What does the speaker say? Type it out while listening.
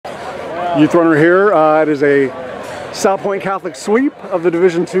Youth runner here. It is a Salpointe Catholic sweep of the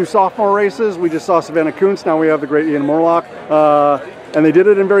Division II sophomore races. We just saw Savannah Kuntz. Now we have the great Ian Morelock. And they did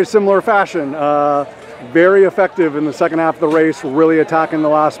it in very similar fashion. Very effective in the second half of the race, really attacking the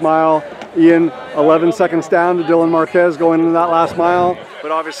last mile. Ian, 11 seconds down to Dylan Marquez going into that last mile.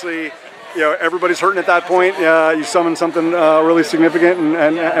 But obviously, you know, everybody's hurting at that point. You summon something really significant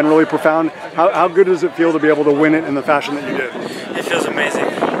and really profound. How good does it feel to be able to win it in the fashion that you did? It feels amazing.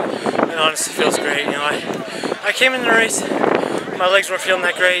 It honestly feels great. You know, I came in the race, my legs weren't feeling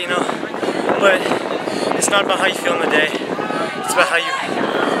that great, you know, but it's not about how you feel in the day. It's about how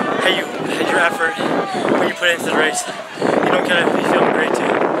your effort when you put it into the race. You don't gotta be feeling great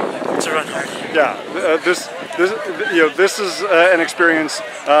to run hard. Yeah, this is an experience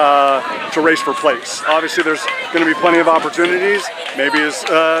to race for place. Obviously, there's going to be plenty of opportunities. Maybe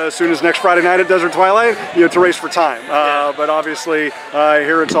as soon as next Friday night at Desert Twilight, you know, to race for time. But obviously,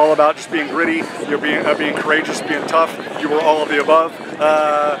 here it's all about just being gritty, you know, being courageous, being tough. You were all of the above.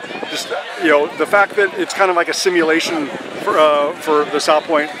 Just, you know, the fact that it's kind of like a simulation for the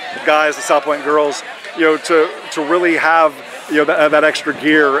Salpointe guys, the Salpointe girls, you know, to really have, you know, that extra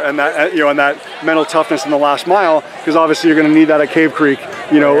gear and that, you know, and that mental toughness in the last mile, because obviously you're going to need that at Cave Creek,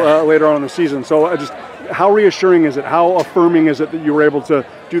 you know, later on in the season. So just how reassuring is it? How affirming is it that you were able to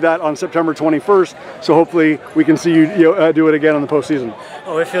do that on September 21st? So hopefully we can see you, do it again in the postseason.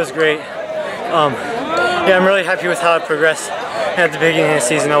 Oh, it feels great. Yeah, I'm really happy with how I progressed. At the beginning of the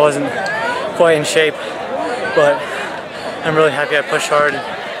season, I wasn't quite in shape, but I'm really happy I pushed hard and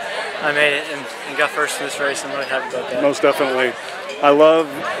I made it and got first in this race. I'm really happy about that. Most definitely. I love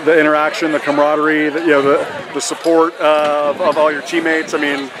the interaction, the camaraderie, you know, the support of all your teammates. I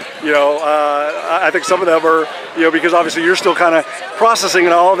mean, you know, I think some of them are, you know, because obviously you're still kind of processing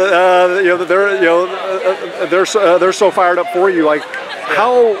it all. You know, they're so fired up for you. Like,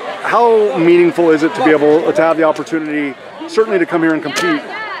 how meaningful is it to be able to have the opportunity, certainly to come here and compete,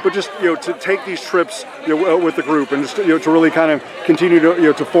 but just, you know, to take these trips, you know, with the group and just, you know, to really kind of continue to, you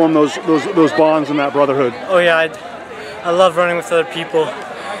know, to form those bonds and that brotherhood. Oh yeah, I love running with other people.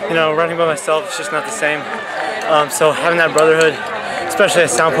 You know, running by myself is just not the same. So having that brotherhood, especially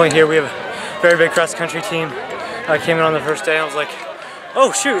at Salpointe here, we have a very big cross country team. I came in on the first day and I was like,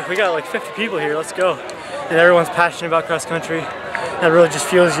 oh shoot, we got like 50 people here, let's go. And everyone's passionate about cross country. That really just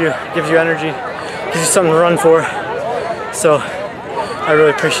fuels you, gives you energy, gives you something to run for. So I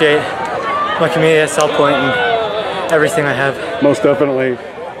really appreciate my community at Salpointe and everything I have. Most definitely.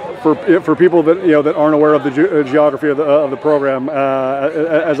 For people that, you know, that aren't aware of the geography of the program,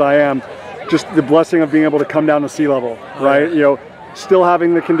 as I am, just the blessing of being able to come down to sea level, right? You know, still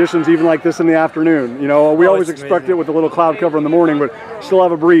having the conditions even like this in the afternoon. You know, we always expect it with a little cloud cover in the morning, but still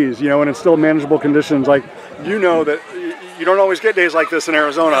have a breeze, you know, and it's still manageable conditions. Like, you know that you don't always get days like this in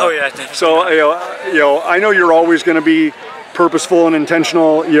Arizona. Oh yeah, definitely. So you know, I know you're always going to be purposeful and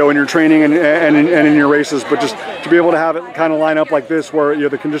intentional, you know, in your training and in your races, but just to be able to have it kind of line up like this, where, you know,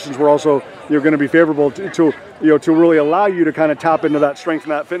 the conditions were also, you're going to be favorable to you know, to really allow you to kind of tap into that strength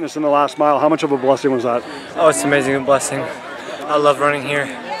and that fitness in the last mile. How much of a blessing was that? Oh, it's amazing, a blessing. I love running here.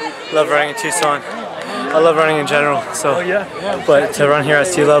 I love running in Tucson. I love running in general. So, but to run here at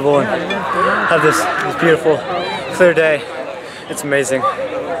sea level and have this beautiful, clear day, it's amazing.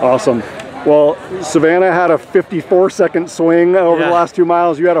 Awesome. Well, Savannah had a 54-second swing over the last 2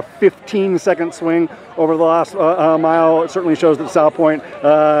 miles. You had a 15-second swing over the last mile. It certainly shows that Salpointe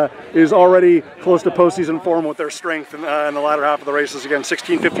is already close to postseason form with their strength in the latter half of the races. Again,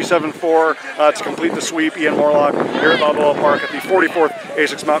 16:57.4 to complete the sweep. Ian Morelock here at Balboa Park at the 44th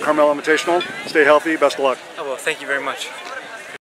ASICS Mount Carmel Invitational. Stay healthy. Best of luck. Oh, well, thank you very much.